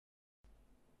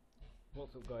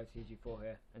What's up guys, CG4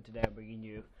 here, and today I'm bringing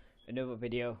you another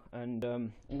video, and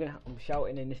I'm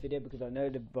shouting in this video because I know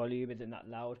the volume isn't that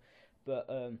loud, but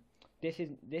this is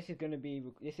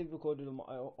recorded on my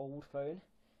old phone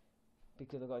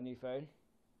because I got a new phone.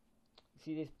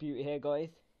 See this beauty here guys?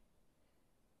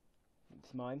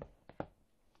 It's mine.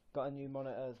 Got a new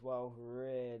monitor as well,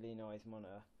 really nice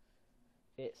monitor.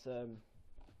 It's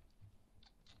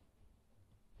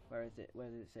where is it? Where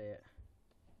does it say it?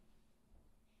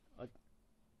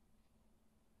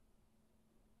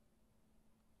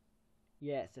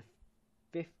 Yeah, it's a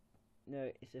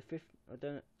I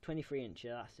don't know, 23 inch,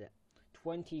 yeah, that's it.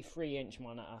 23 inch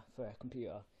monitor for a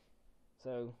computer.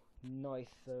 So,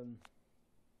 nice,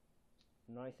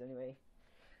 nice anyway.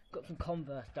 Got some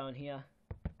Converse down here.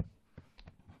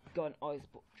 Got an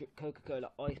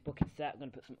Coca-Cola ice bucket set. I'm going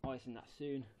to put some ice in that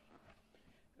soon.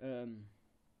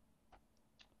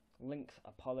 Lynx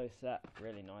Apollo set,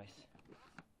 really nice.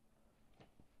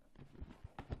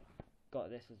 Got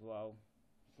this as well.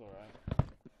 It's alright.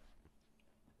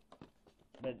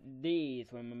 But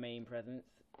these were my main presents,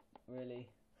 really.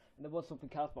 And there was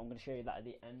something else, but I'm going to show you that at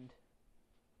the end.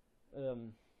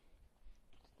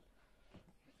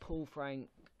 Paul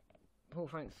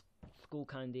Frank's School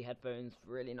Candy headphones,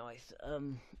 really nice. I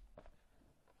don't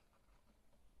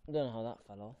know how that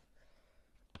fell off.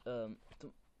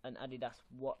 An Adidas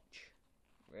watch,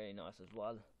 really nice as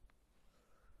well.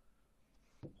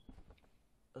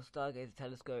 A Stargazer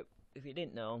telescope. If you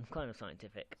didn't know, I'm kind of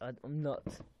scientific. I'm not,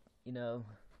 you know,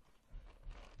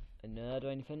 a nerd or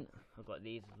anything. I've got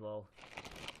these as well.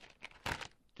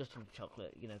 Just some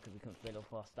chocolate, you know, because we couldn't fill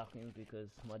off our stockings because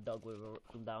my dog will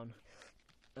rip them down.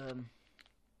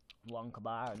 Wonka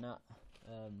bar and that.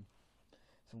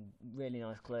 Some really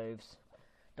nice clothes.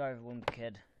 Diary of a Wimpy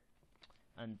Kid.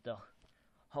 And the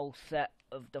whole set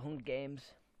of the Hunger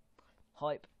Games.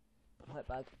 Hype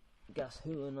bag. Guess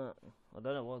who and that. I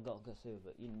don't know what I got, guess who,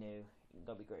 but you know, you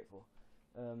gotta be grateful.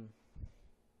 And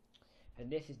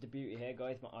this is the beauty here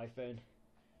guys, my iPhone,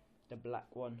 the black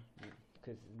one,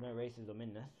 because there's no racism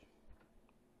in this.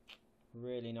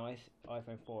 Really nice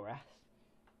iPhone 4S.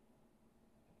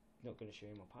 Not gonna show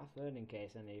you my password in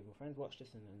case any of my friends watch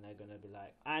this and then they're gonna be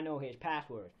like, I know his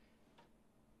password.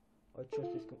 I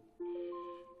trust this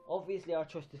obviously I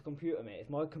trust this computer, mate. It's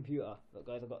my computer. Look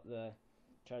guys, I've got the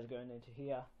charger going into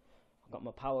here. I've got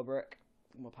my power brick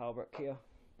here.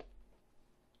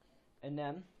 And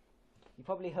then you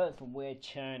probably heard some weird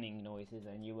churning noises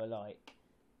and you were like,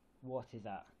 what is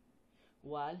that?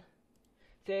 Well,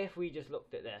 say if we just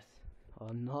looked at this.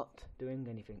 I'm not doing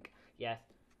anything. Yes.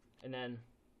 And then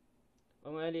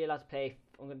I'm only allowed to play,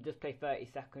 I'm going to just play 30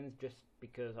 seconds just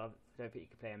because I don't think you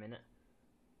can play a minute.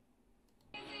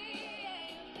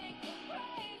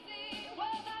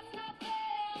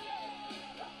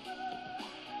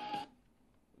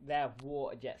 They're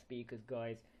water jet speakers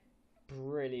guys.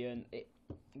 Brilliant.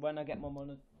 When I get my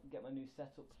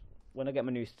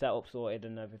new setup sorted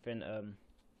and everything,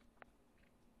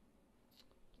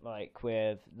 like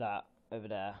with that over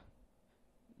there,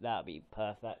 that'll be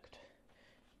perfect.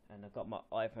 And I've got my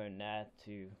iPhone there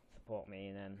to support me,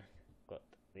 and then got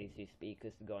these two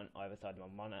speakers to go on either side of my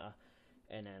monitor,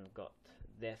 and then got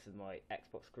this as my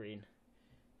Xbox screen,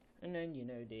 and then you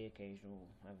know the occasional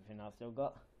everything I've still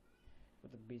got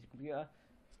with the PC computer.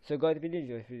 So guys, if you did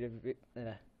enjoy this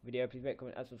video, please rate,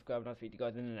 comment, and subscribe, and I'll see you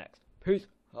guys in the next. Peace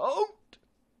out!